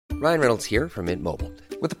Ryan Reynolds here from Mint Mobile.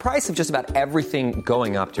 With the price of just about everything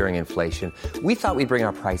going up during inflation, we thought we'd bring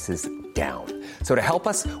our prices down. So to help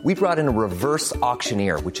us, we brought in a reverse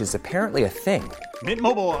auctioneer, which is apparently a thing. Mint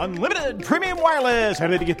Mobile Unlimited Premium Wireless. How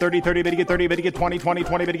to get 30, 30, bit to get 30, bit to get 20, 20,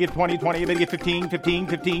 20, bit to get 20, 20, bit to get 15, 15,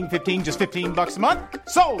 15, 15, just $15 a month?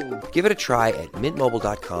 Sold! Give it a try at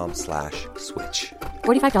mintmobile.com/switch.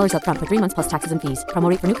 $45 up front for 3 months plus taxes and fees. Promo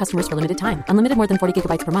rate for new customers for limited time. Unlimited more than 40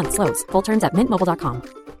 gigabytes per month. Slows full terms at mintmobile.com.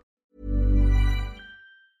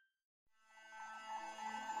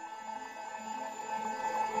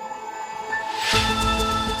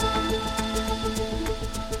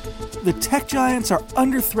 The tech giants are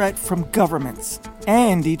under threat from governments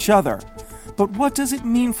and each other. But what does it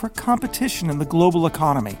mean for competition in the global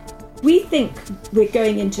economy? We think we're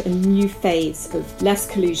going into a new phase of less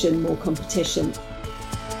collusion, more competition.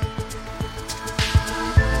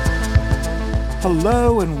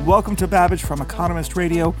 Hello and welcome to Babbage from Economist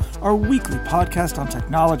Radio, our weekly podcast on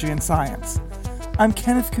technology and science. I'm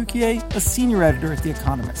Kenneth Cukier, a senior editor at The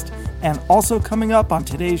Economist, and also coming up on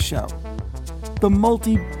today's show, the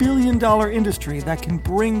multi-billion-dollar industry that can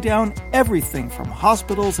bring down everything from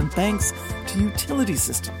hospitals and banks to utility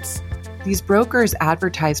systems. These brokers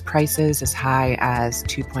advertise prices as high as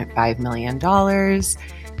 $2.5 million,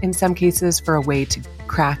 in some cases for a way to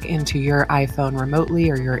crack into your iPhone remotely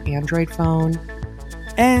or your Android phone.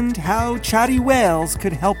 And how chatty whales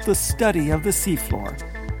could help the study of the seafloor.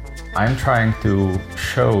 I'm trying to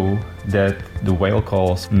show that the whale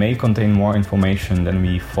calls may contain more information than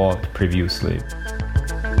we thought previously.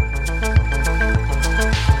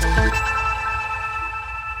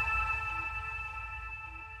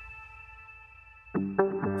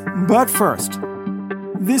 But first,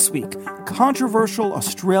 this week, controversial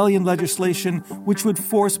Australian legislation which would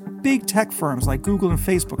force big tech firms like Google and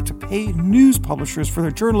Facebook to pay news publishers for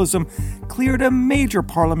their journalism cleared a major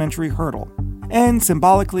parliamentary hurdle. And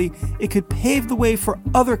symbolically, it could pave the way for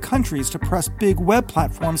other countries to press big web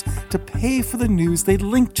platforms to pay for the news they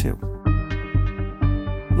link to.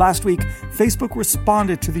 Last week, Facebook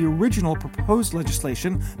responded to the original proposed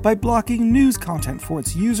legislation by blocking news content for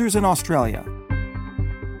its users in Australia.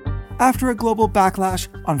 After a global backlash,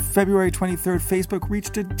 on February 23rd, Facebook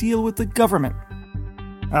reached a deal with the government.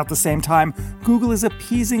 At the same time, Google is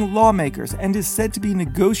appeasing lawmakers and is said to be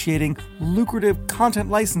negotiating lucrative content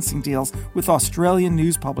licensing deals with Australian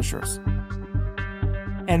news publishers.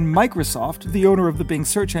 And Microsoft, the owner of the Bing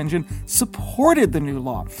search engine, supported the new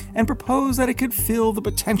law and proposed that it could fill the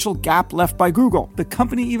potential gap left by Google. The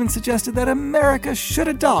company even suggested that America should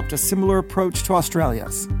adopt a similar approach to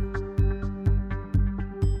Australia's.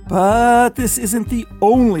 But this isn't the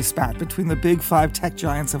only spat between the big five tech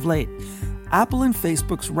giants of late. Apple and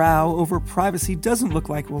Facebook's row over privacy doesn't look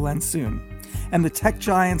like it will end soon, and the tech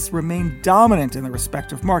giants remain dominant in their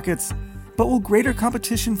respective markets, but will greater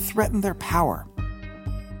competition threaten their power?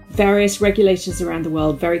 Various regulators around the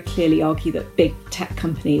world very clearly argue that big tech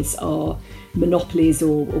companies are monopolies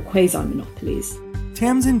or quasi-monopolies.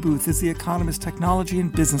 Tamsin Booth is The Economist technology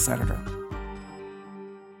and business editor.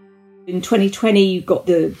 In 2020, you got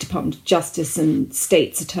the Department of Justice and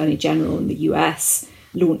State's Attorney General in the US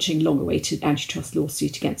launching long-awaited antitrust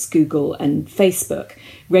lawsuit against Google and Facebook.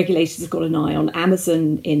 Regulators have got an eye on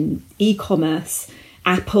Amazon in e-commerce.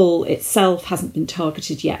 Apple itself hasn't been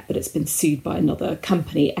targeted yet, but it's been sued by another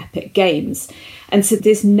company, Epic Games. And so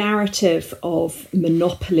this narrative of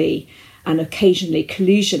monopoly and occasionally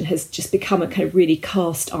collusion has just become a kind of really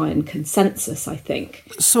cast iron consensus, I think.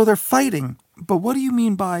 So they're fighting, but what do you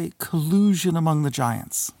mean by collusion among the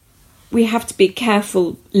giants? We have to be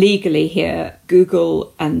careful legally here.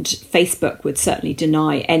 Google and Facebook would certainly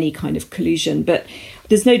deny any kind of collusion, but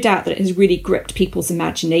there's no doubt that it has really gripped people's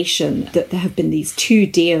imagination that there have been these two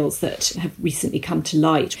deals that have recently come to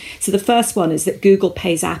light. So the first one is that Google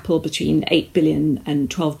pays Apple between $8 billion and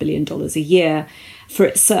 $12 billion a year for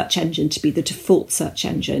its search engine to be the default search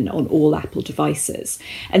engine on all Apple devices.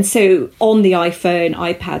 And so on the iPhone,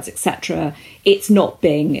 iPads, etc., it's not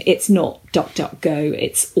Bing, it's not DuckDuckGo,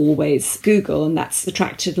 it's always Google, and that's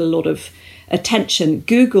attracted a lot of attention.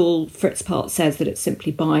 Google, for its part, says that it's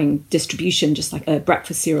simply buying distribution, just like a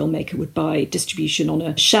breakfast cereal maker would buy distribution on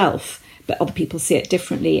a shelf. But other people see it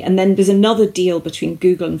differently. And then there's another deal between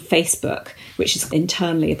Google and Facebook, which is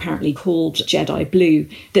internally apparently called Jedi Blue,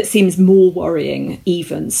 that seems more worrying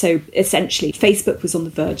even. So essentially, Facebook was on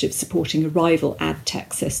the verge of supporting a rival ad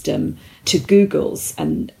tech system to Google's,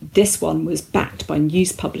 and this one was backed by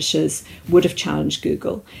news publishers, would have challenged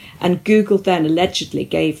Google. And Google then allegedly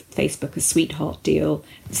gave Facebook a sweetheart deal,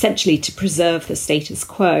 essentially to preserve the status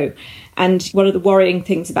quo. And one of the worrying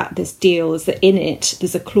things about this deal is that in it,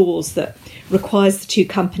 there's a clause that requires the two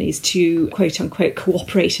companies to, quote unquote,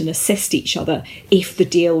 cooperate and assist each other if the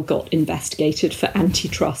deal got investigated for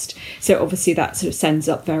antitrust. So obviously that sort of sends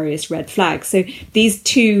up various red flags. So these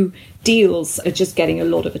two deals are just getting a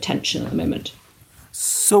lot of attention at the moment.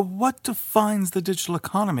 So what defines the digital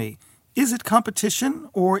economy? Is it competition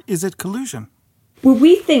or is it collusion? Well,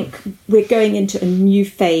 we think we're going into a new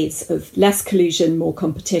phase of less collusion, more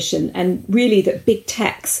competition, and really that big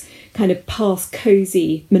tech's kind of past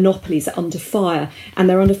cosy monopolies are under fire, and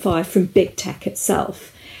they're under fire from big tech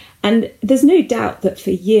itself. And there's no doubt that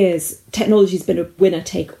for years, technology's been a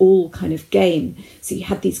winner-take-all kind of game. So you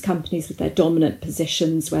had these companies with their dominant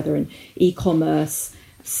positions, whether in e-commerce,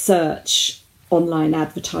 search, online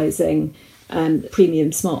advertising, and premium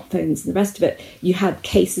smartphones and the rest of it. You had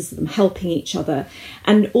cases of them helping each other.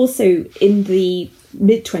 And also in the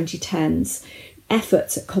mid-2010s,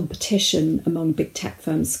 efforts at competition among big tech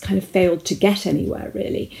firms kind of failed to get anywhere,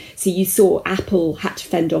 really. So you saw Apple had to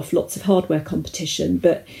fend off lots of hardware competition,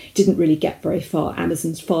 but didn't really get very far.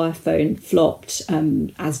 Amazon's Fire Phone flopped,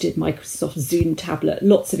 as did Microsoft's Zoom tablet.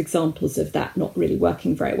 Lots of examples of that not really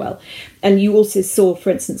working very well. And you also saw, for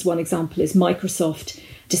instance, one example is Microsoft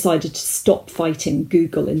decided to stop fighting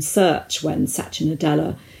Google in search when Satya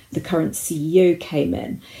Nadella, the current CEO, came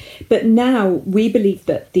in. But now we believe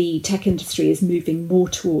that the tech industry is moving more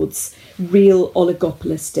towards real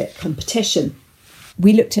oligopolistic competition.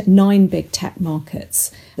 We looked at 9 big tech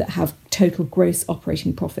markets that have total gross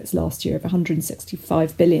operating profits last year of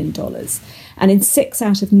 $165 billion. And in 6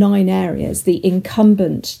 out of 9 areas, the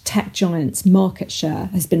incumbent tech giants' market share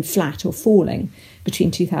has been flat or falling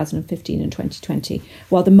between 2015 and 2020,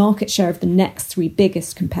 while the market share of the next 3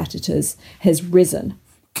 biggest competitors has risen.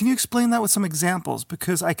 Can you explain that with some examples?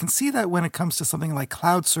 Because I can see that when it comes to something like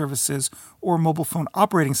cloud services or mobile phone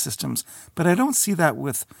operating systems, but I don't see that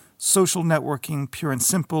with social networking pure and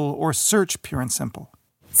simple or search pure and simple.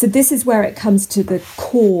 So this is where it comes to the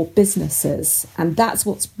core businesses, and that's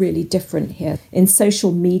what's really different here. In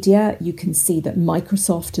social media, you can see that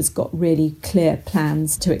Microsoft has got really clear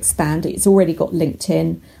plans to expand. It's already got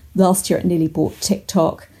LinkedIn. Last year it nearly bought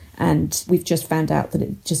TikTok, and we've just found out that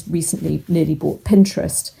it just recently nearly bought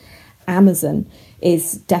Pinterest. Amazon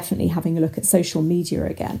is definitely having a look at social media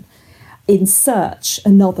again. In search,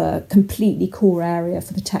 another completely core area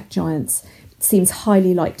for the tech giants, it seems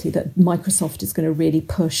highly likely that Microsoft is going to really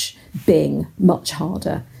push Bing much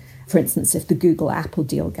harder. For instance, if the Google-Apple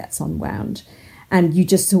deal gets unwound. And you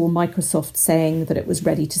just saw Microsoft saying that it was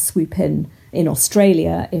ready to swoop in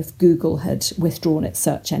Australia if Google had withdrawn its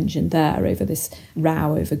search engine there over this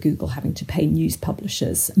row over Google having to pay news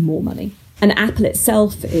publishers more money. And Apple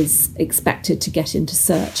itself is expected to get into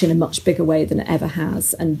search in a much bigger way than it ever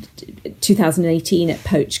has. And 2018, it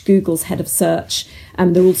poached Google's head of search.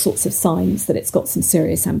 And there are all sorts of signs that it's got some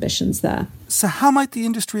serious ambitions there. So how might the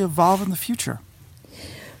industry evolve in the future?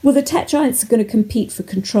 Well, the tech giants are going to compete for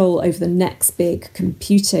control over the next big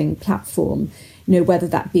computing platform, whether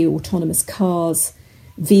that be autonomous cars,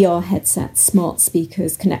 VR headsets, smart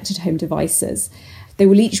speakers, connected home devices. They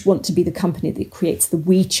will each want to be the company that creates the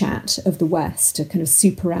WeChat of the West, a kind of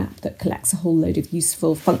super app that collects a whole load of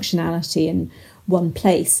useful functionality in one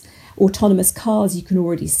place. Autonomous cars, you can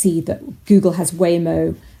already see that Google has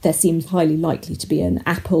Waymo. There seems highly likely to be an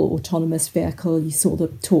Apple autonomous vehicle. You saw the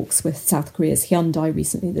talks with South Korea's Hyundai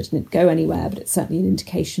recently that didn't go anywhere, but it's certainly an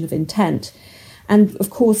indication of intent. And of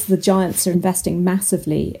course, the giants are investing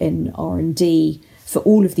massively in R&D for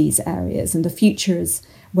all of these areas, and the future is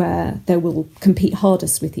where they will compete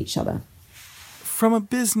hardest with each other. From a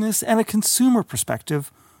business and a consumer perspective,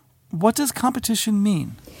 what does competition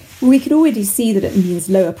mean? Well, we can already see that it means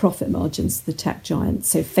lower profit margins for the tech giants.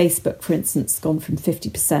 So Facebook, for instance, has gone from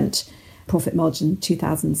 50% profit margin in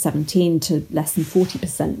 2017 to less than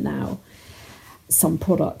 40% now. Some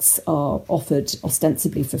products are offered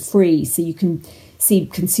ostensibly for free, so you can see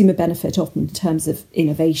consumer benefit often in terms of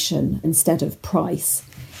innovation instead of price.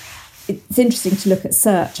 It's interesting to look at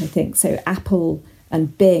search, I think. So Apple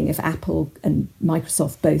and Bing, if Apple and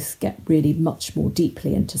Microsoft both get really much more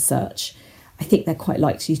deeply into search, I think they're quite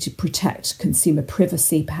likely to protect consumer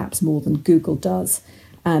privacy, perhaps more than Google does,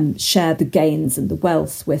 share the gains and the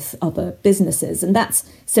wealth with other businesses. And that's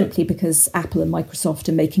simply because Apple and Microsoft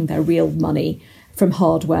are making their real money from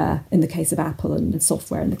hardware in the case of Apple and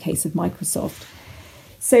software in the case of Microsoft.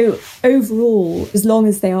 So overall, as long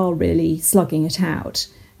as they are really slugging it out,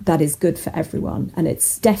 that is good for everyone. And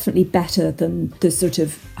it's definitely better than the sort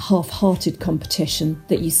of half-hearted competition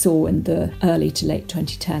that you saw in the early to late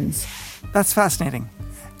 2010s. That's fascinating.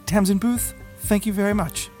 Tamsin Booth, thank you very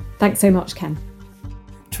much. Thanks so much, Ken.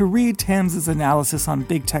 To read Tams's analysis on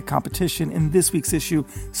big tech competition in this week's issue,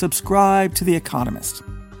 subscribe to The Economist.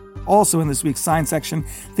 Also in this week's science section,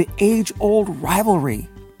 the age-old rivalry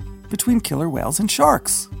between killer whales and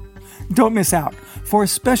sharks. Don't miss out. For a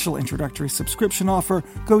special introductory subscription offer,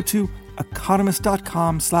 go to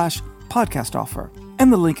economist.com/podcast offer.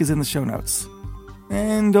 And the link is in the show notes.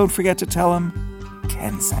 And don't forget to tell them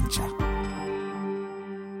Ken sent you.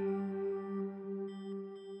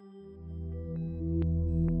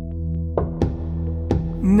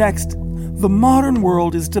 Next, the modern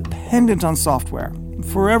world is dependent on software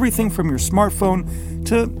for everything from your smartphone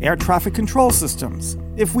to air traffic control systems,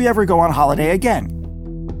 if we ever go on holiday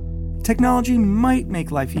again. Technology might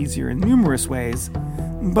make life easier in numerous ways,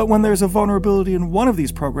 but when there's a vulnerability in one of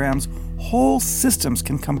these programs, whole systems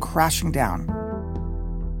can come crashing down.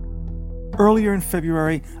 Earlier in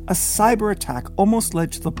February, a cyber attack almost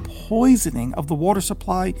led to the poisoning of the water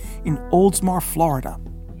supply in Oldsmar, Florida.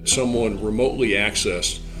 Someone remotely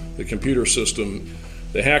accessed the computer system.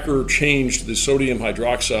 The hacker changed the sodium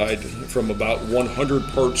hydroxide from about 100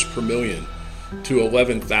 parts per million to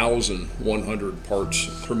 11,100 parts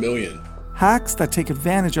per million. Hacks that take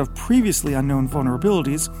advantage of previously unknown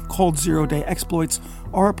vulnerabilities, called zero-day exploits,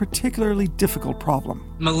 are a particularly difficult problem.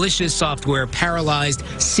 Malicious software paralyzed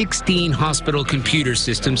 16 hospital computer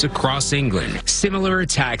systems across England. Similar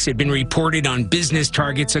attacks had been reported on business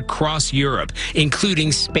targets across Europe,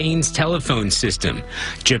 including Spain's telephone system.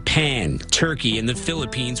 Japan, Turkey, and the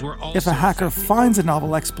Philippines were also... If a hacker finds a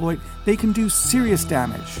novel exploit, they can do serious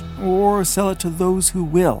damage, or sell it to those who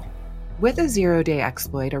will. With a zero-day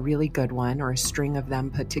exploit, a really good one, or a string of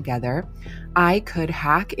them put together, I could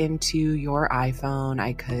hack into your iPhone,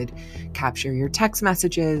 I could capture your text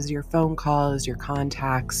messages, your phone calls, your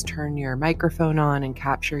contacts, turn your microphone on and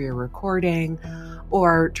capture your recording,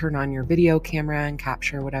 or turn on your video camera and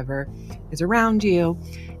capture whatever is around you.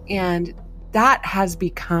 And that has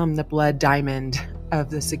become the blood diamond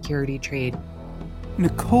of the security trade.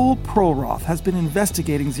 Nicole Prolroth has been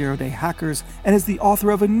investigating zero-day hackers and is the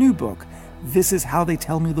author of a new book, This Is How They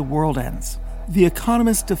Tell Me the World Ends. The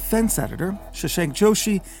Economist defense editor, Shashank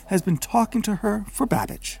Joshi, has been talking to her for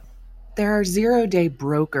Babbage. There are zero-day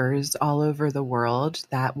brokers all over the world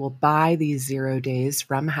that will buy these zero days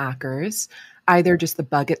from hackers, either just the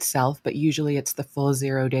bug itself, but usually it's the full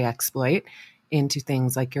zero-day exploit, into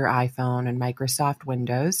things like your iPhone and Microsoft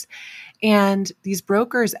Windows. And these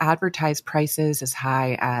brokers advertise prices as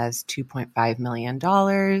high as $2.5 million,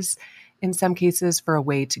 in some cases for a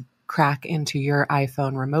way to crack into your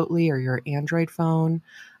iPhone remotely or your Android phone.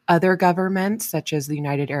 Other governments, such as the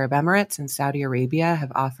United Arab Emirates and Saudi Arabia,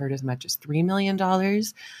 have offered as much as $3 million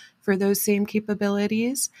for those same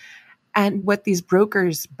capabilities. And what these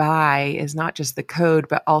brokers buy is not just the code,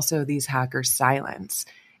 but also these hackers' silence.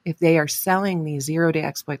 If they are selling these zero-day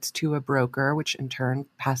exploits to a broker, which in turn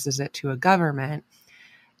passes it to a government,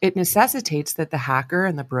 it necessitates that the hacker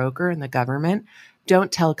and the broker and the government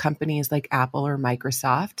don't tell companies like Apple or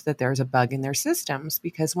Microsoft that there's a bug in their systems,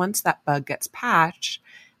 because once that bug gets patched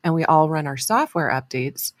and we all run our software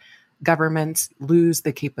updates, governments lose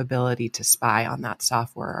the capability to spy on that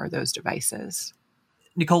software or those devices.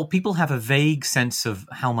 Nicole, people have a vague sense of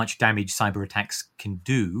how much damage cyber attacks can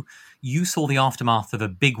do. You saw the aftermath of a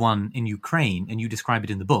big one in Ukraine, and you describe it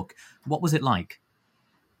in the book. What was it like?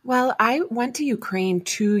 Well, I went to Ukraine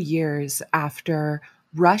 2 years after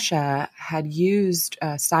Russia had used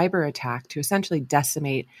a cyber attack to essentially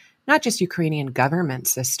decimate not just Ukrainian government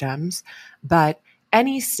systems, but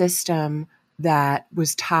any system that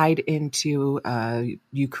was tied into a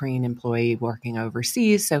Ukraine employee working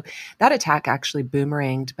overseas. So that attack actually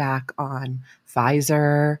boomeranged back on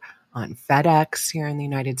Pfizer, on FedEx here in the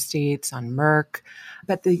United States, on Merck.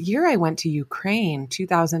 But the year I went to Ukraine,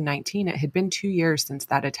 2019, it had been 2 years since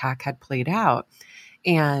that attack had played out.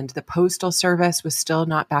 And the postal service was still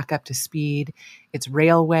not back up to speed. Its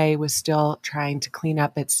railway was still trying to clean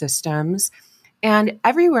up its systems. And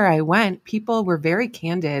everywhere I went, people were very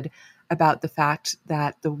candid about the fact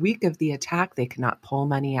that the week of the attack, they could not pull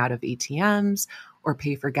money out of ATMs or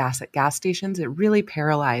pay for gas at gas stations. It really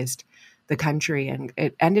paralyzed the country, and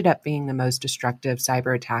it ended up being the most destructive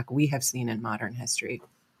cyber attack we have seen in modern history.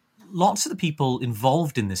 Lots of the people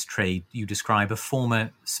involved in this trade you describe are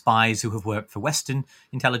former spies who have worked for Western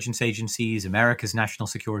intelligence agencies, America's National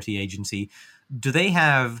Security Agency. Do they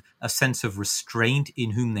have a sense of restraint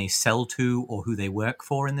in whom they sell to or who they work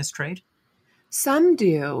for in this trade? Some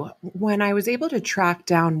do. When I was able to track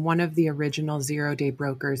down one of the original zero-day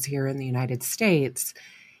brokers here in the United States,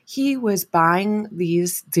 he was buying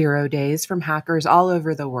these zero days from hackers all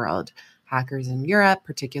over the world. Hackers in Europe,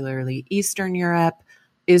 particularly Eastern Europe,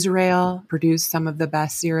 Israel produced some of the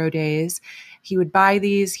best 0 days. He would buy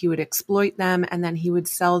these, he would exploit them, and then he would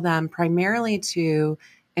sell them primarily to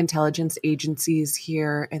intelligence agencies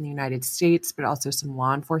here in the United States, but also some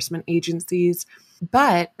law enforcement agencies.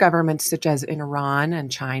 But governments such as in Iran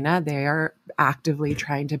and China, they are actively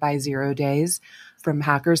trying to buy 0 days from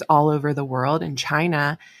hackers all over the world. In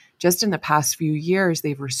China, just in the past few years,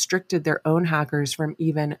 they've restricted their own hackers from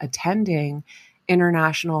even attending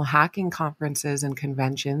international hacking conferences and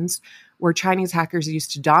conventions where Chinese hackers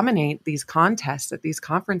used to dominate these contests at these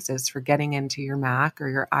conferences for getting into your Mac or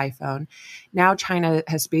your iPhone. Now China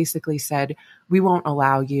has basically said, we won't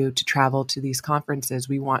allow you to travel to these conferences.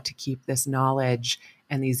 We want to keep this knowledge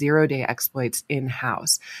and these 0 day exploits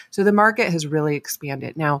in-house. So the market has really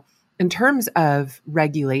expanded. Now, in terms of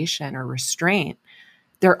regulation or restraint,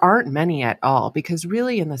 there aren't many at all, because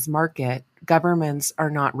really in this market, governments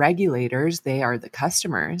are not regulators, they are the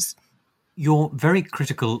customers. You're very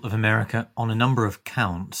critical of America on a number of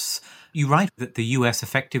counts. You write that the US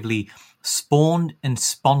effectively spawned and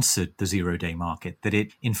sponsored the 0 day market, that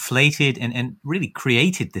it inflated and really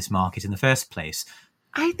created this market in the first place.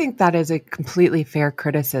 I think that is a completely fair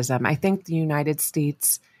criticism. I think the United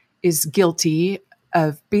States is guilty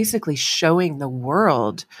of basically showing the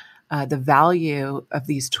world the value of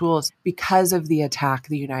these tools because of the attack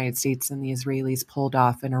the United States and the Israelis pulled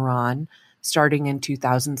off in Iran starting in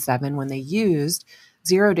 2007, when they used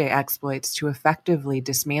 0 day exploits to effectively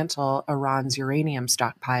dismantle Iran's uranium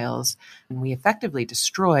stockpiles. And we effectively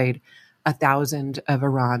destroyed 1,000 of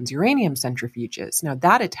Iran's uranium centrifuges. Now,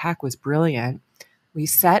 that attack was brilliant. We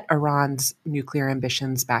set Iran's nuclear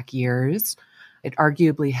ambitions back years. It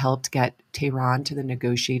arguably helped get Tehran to the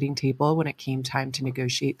negotiating table when it came time to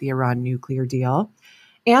negotiate the Iran nuclear deal.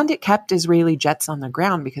 And it kept Israeli jets on the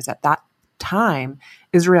ground, because at that time,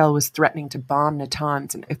 Israel was threatening to bomb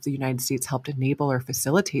Natanz. And if the United States helped enable or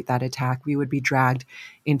facilitate that attack, we would be dragged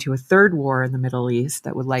into a third war in the Middle East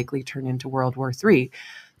that would likely turn into World War III.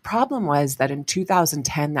 The problem was that in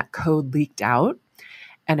 2010, that code leaked out,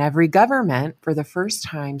 and every government for the first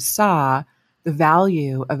time saw the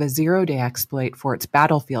value of a 0 day exploit for its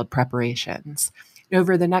battlefield preparations.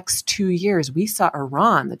 Over the next 2 years, we saw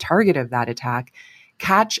Iran, the target of that attack,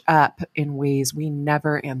 catch up in ways we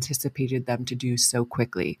never anticipated them to do so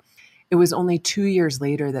quickly. It was only 2 years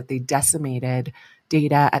later that they decimated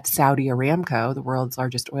data at Saudi Aramco, the world's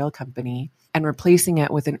largest oil company, and replacing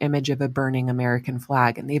it with an image of a burning American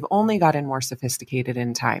flag. And they've only gotten more sophisticated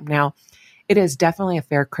in time. Now, it is definitely a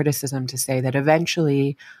fair criticism to say that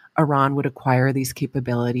eventually Iran would acquire these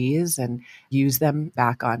capabilities and use them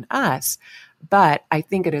back on us. But I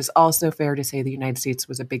think it is also fair to say the United States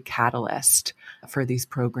was a big catalyst for these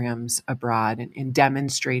programs abroad in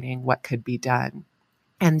demonstrating what could be done.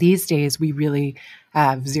 And these days, we really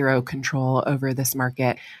have zero control over this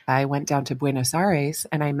market. I went down to Buenos Aires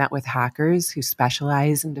and I met with hackers who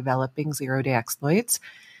specialize in developing 0 day exploits.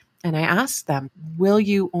 And I asked them, will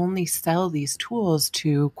you only sell these tools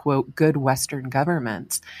to, quote, good Western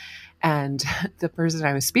governments? And the person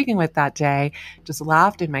I was speaking with that day just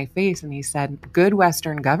laughed in my face. And he said, good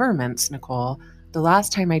Western governments, Nicole. The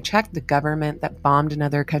last time I checked, the government that bombed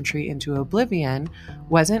another country into oblivion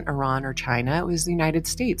wasn't Iran or China. It was the United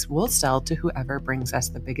States. We'll sell to whoever brings us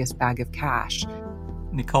the biggest bag of cash.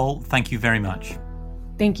 Nicole, thank you very much.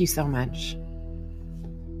 Thank you so much.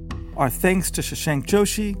 Our thanks to Shashank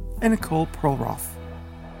Joshi and Nicole Perlroth.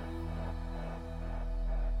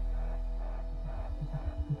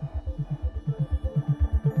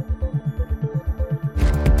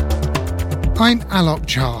 I'm Alok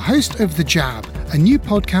Jha, host of The Jab, a new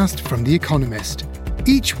podcast from The Economist.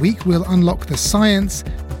 Each week we'll unlock the science,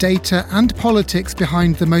 data and politics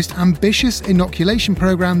behind the most ambitious inoculation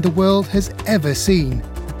programme the world has ever seen.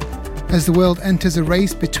 As the world enters a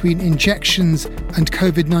race between injections and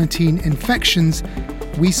COVID-19 infections,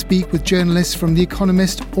 we speak with journalists from The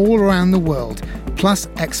Economist all around the world, plus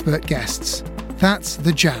expert guests. That's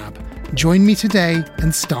The Jab. Join me today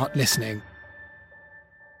and start listening.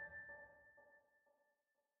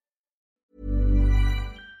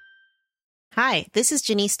 Hi, this is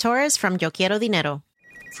Janice Torres from Yo Quiero Dinero.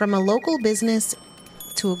 From a local business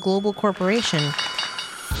to a global corporation,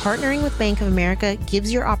 partnering with Bank of America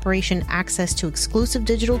gives your operation access to exclusive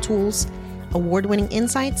digital tools, award-winning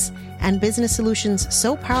insights, and business solutions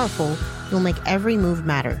so powerful you'll make every move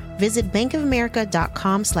matter. Visit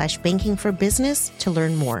bankofamerica.com/banking for business to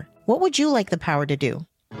learn more. What would you like the power to do?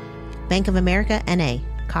 Bank of America, N.A.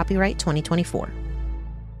 Copyright 2024.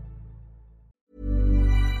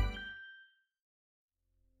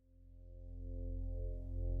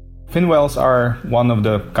 Fin whales are one of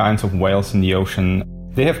the kinds of whales in the ocean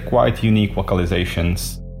They have quite unique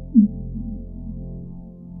vocalizations.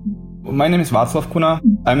 My name is Václav Kuna.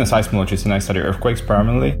 I'm a seismologist and I study earthquakes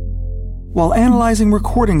primarily. While analyzing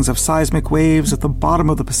recordings of seismic waves at the bottom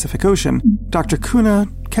of the Pacific Ocean, Dr. Kuna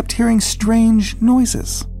kept hearing strange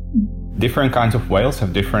noises. Different kinds of whales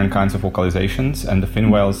have different kinds of vocalizations, and the fin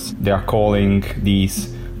whales, they are calling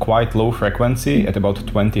these quite low frequency at about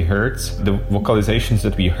 20 hertz. The vocalizations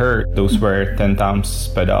that we heard, those were 10 times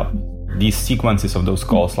sped up. These sequences of those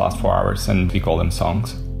calls last 4 hours, and we call them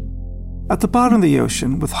songs. At the bottom of the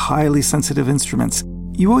ocean, with highly sensitive instruments,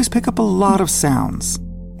 you always pick up a lot of sounds.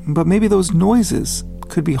 But maybe those noises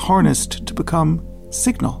could be harnessed to become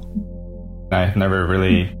signal. I've never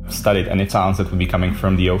really studied any sounds that would be coming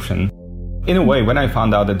from the ocean. In a way, when I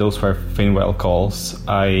found out that those were fin whale calls,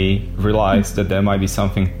 I realized that there might be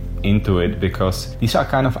something into it, because these are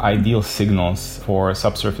kind of ideal signals for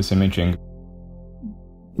subsurface imaging.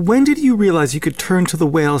 When did you realize you could turn to the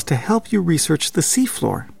whales to help you research the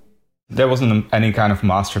seafloor? There wasn't any kind of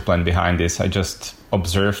master plan behind this. I just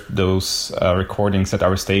observed those recordings at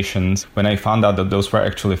our stations. When I found out that those were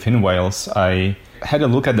actually fin whales, I had a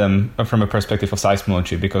look at them from a perspective of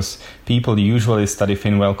seismology, because people usually study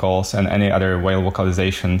fin whale calls and any other whale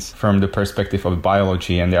vocalizations from the perspective of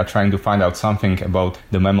biology, and they are trying to find out something about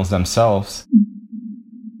the mammals themselves.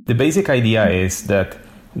 The basic idea is that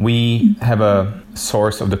we have a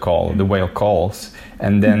source of the call, the whale calls,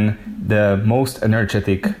 and then the most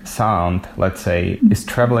energetic sound, let's say, is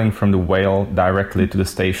traveling from the whale directly to the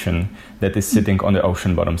station that is sitting on the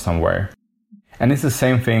ocean bottom somewhere. And it's the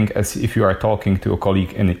same thing as if you are talking to a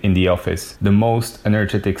colleague in the office. The most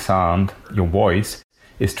energetic sound, your voice,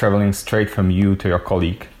 is traveling straight from you to your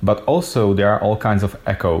colleague. But also there are all kinds of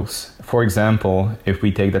echoes. For example, if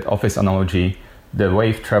we take that office analogy, the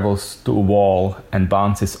wave travels to a wall and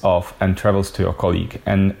bounces off and travels to your colleague.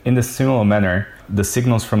 And in a similar manner, the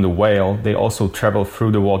signals from the whale, they also travel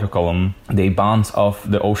through the water column. They bounce off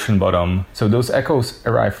the ocean bottom. So those echoes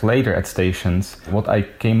arrive later at stations. What I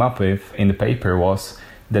came up with in the paper was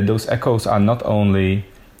that those echoes are not only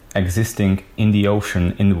existing in the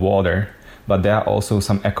ocean, in the water, but there are also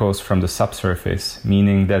some echoes from the subsurface,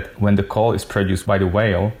 meaning that when the call is produced by the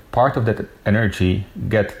whale, part of that energy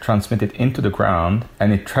gets transmitted into the ground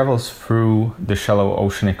and it travels through the shallow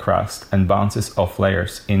oceanic crust and bounces off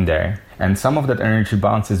layers in there. And some of that energy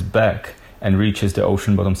bounces back and reaches the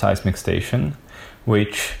ocean bottom seismic station,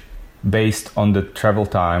 which, based on the travel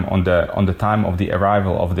time, on the time of the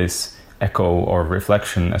arrival of this echo or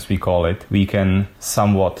reflection, as we call it, we can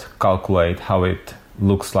somewhat calculate how it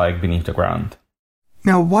looks like beneath the ground.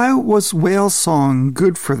 Now, why was whale song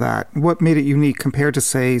good for that? What made it unique compared to,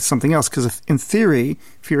 say, something else? Because in theory,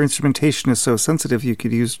 if your instrumentation is so sensitive, you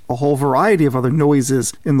could use a whole variety of other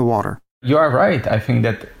noises in the water. You are right. I think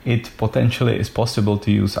that it potentially is possible to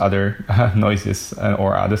use other noises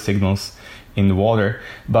or other signals in the water.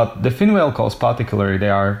 But the fin whale calls particularly, they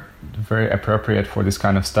are very appropriate for this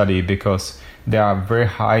kind of study because they are very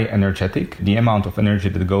high energetic. The amount of energy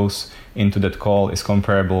that goes into that call is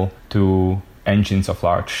comparable to engines of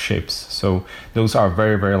large ships. So those are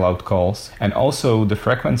very, very loud calls. And also the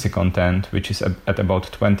frequency content, which is at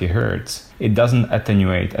about 20 hertz, it doesn't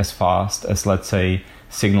attenuate as fast as, let's say,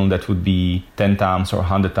 signal that would be 10 times or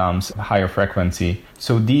 100 times higher frequency.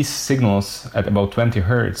 So these signals at about 20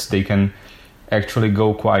 hertz, they can actually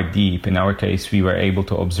go quite deep. In our case, we were able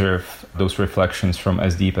to observe those reflections from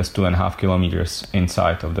as deep as 2.5 kilometers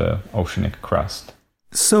inside of the oceanic crust.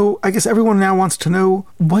 So I guess everyone now wants to know,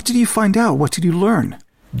 what did you find out? What did you learn?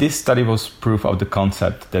 This study was proof of the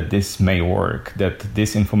concept that this may work, that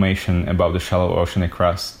this information about the shallow oceanic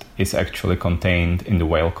crust is actually contained in the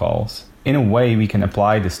whale calls. In a way, we can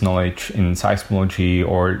apply this knowledge in seismology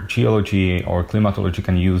or geology, or climatology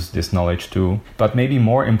can use this knowledge too. But maybe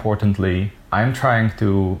more importantly, I'm trying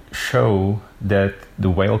to show that the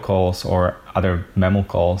whale calls or other mammal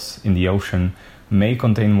calls in the ocean may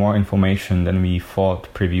contain more information than we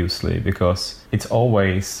thought previously, because it's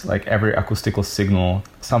always like every acoustical signal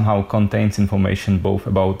somehow contains information both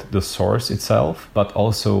about the source itself, but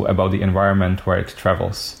also about the environment where it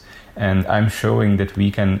travels. And I'm showing that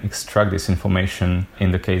we can extract this information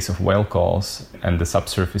in the case of whale calls and the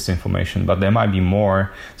subsurface information, but there might be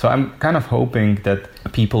more. So I'm kind of hoping that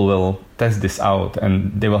people will test this out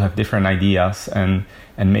and they will have different ideas and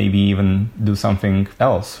maybe even do something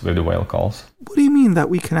else with the whale calls. What do you mean that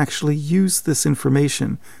we can actually use this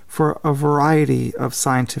information for a variety of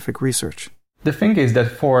scientific research? The thing is that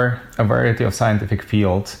for a variety of scientific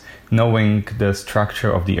fields, knowing the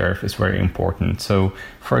structure of the Earth is very important. So,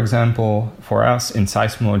 for example, for us in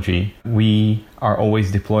seismology, we are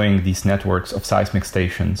always deploying these networks of seismic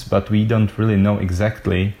stations, but we don't really know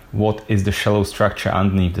exactly what is the shallow structure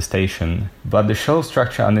underneath the station. But the shallow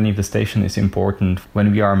structure underneath the station is important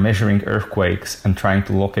when we are measuring earthquakes and trying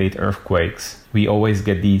to locate earthquakes. We always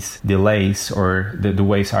get these delays, or the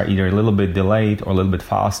waves are either a little bit delayed or a little bit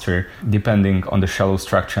faster, depending on the shallow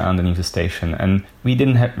structure underneath the station. And we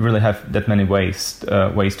didn't really have that many ways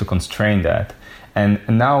to constrain that. And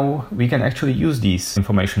now we can actually use these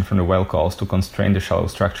information from the well calls to constrain the shallow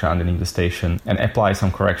structure underneath the station and apply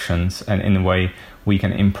some corrections, and in a way we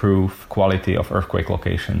can improve quality of earthquake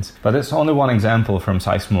locations. But that's only one example from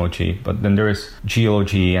seismology. But then there is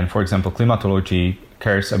geology, and for example climatology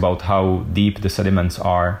cares about how deep the sediments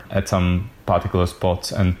are at some particular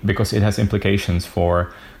spots, and because it has implications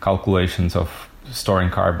for calculations of storing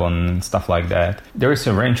carbon and stuff like that. There is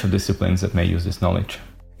a range of disciplines that may use this knowledge.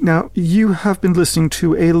 Now, you have been listening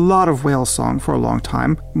to a lot of whale song for a long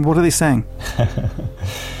time. What are they saying?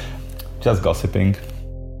 Just gossiping.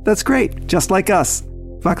 That's great, just like us.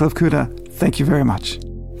 Vaclav Kuda, thank you very much.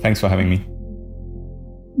 Thanks for having me.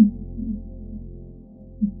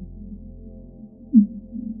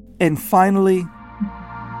 And finally,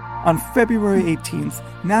 on February 18th,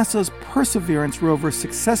 NASA's Perseverance rover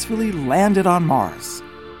successfully landed on Mars.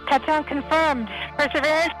 Touchdown confirmed.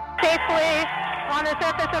 Perseverance safely on the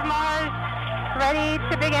surface of Mars, ready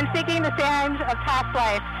to begin seeking the signs of past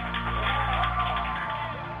life.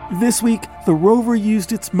 This week, the rover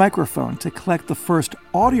used its microphone to collect the first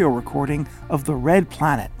audio recording of the red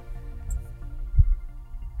planet.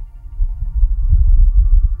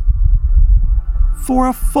 For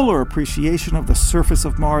a fuller appreciation of the surface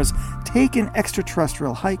of Mars, take an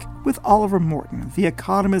extraterrestrial hike with Oliver Morton, The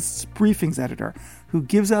Economist's briefings editor, who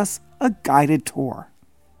gives us a guided tour.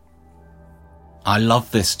 I love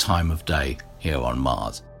this time of day here on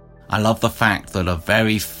Mars. I love the fact that a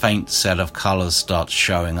very faint set of colours starts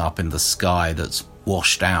showing up in the sky that's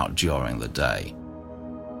washed out during the day.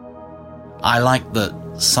 I like that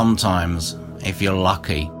sometimes, if you're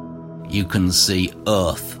lucky, you can see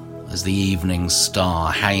Earth as the evening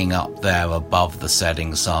star hanging up there above the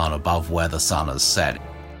setting sun, above where the sun has set.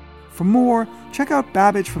 For more, check out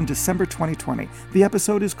Babbage from December 2020. The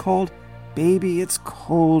episode is called Baby, It's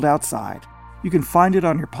Cold Outside. You can find it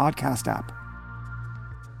on your podcast app.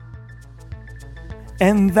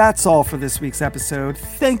 And that's all for this week's episode.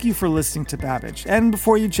 Thank you for listening to Babbage. And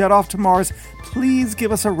before you jet off to Mars, please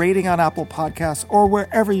give us a rating on Apple Podcasts or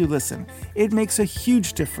wherever you listen. It makes a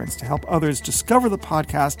huge difference to help others discover the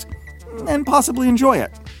podcast and possibly enjoy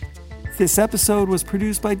it. This episode was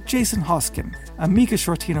produced by Jason Hoskin, Amika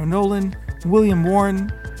Shortino-Nolan, William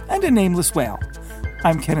Warren, and a nameless whale.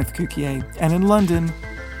 I'm Kenneth Cukier, and in London,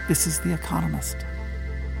 this is The Economist.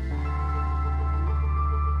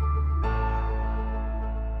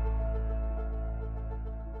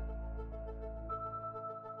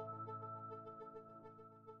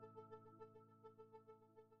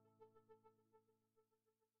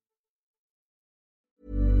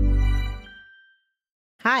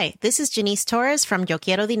 Hi, this is Janice Torres from Yo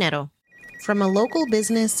Quiero Dinero. From a local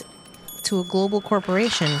business to a global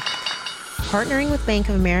corporation, partnering with Bank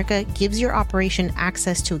of America gives your operation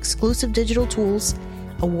access to exclusive digital tools,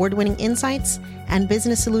 award-winning insights, and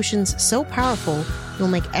business solutions so powerful you'll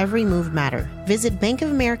make every move matter. Visit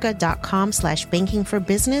bankofamerica.com/banking for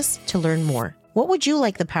business to learn more. What would you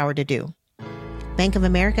like the power to do? Bank of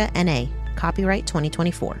America, N.A., copyright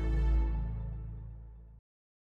 2024.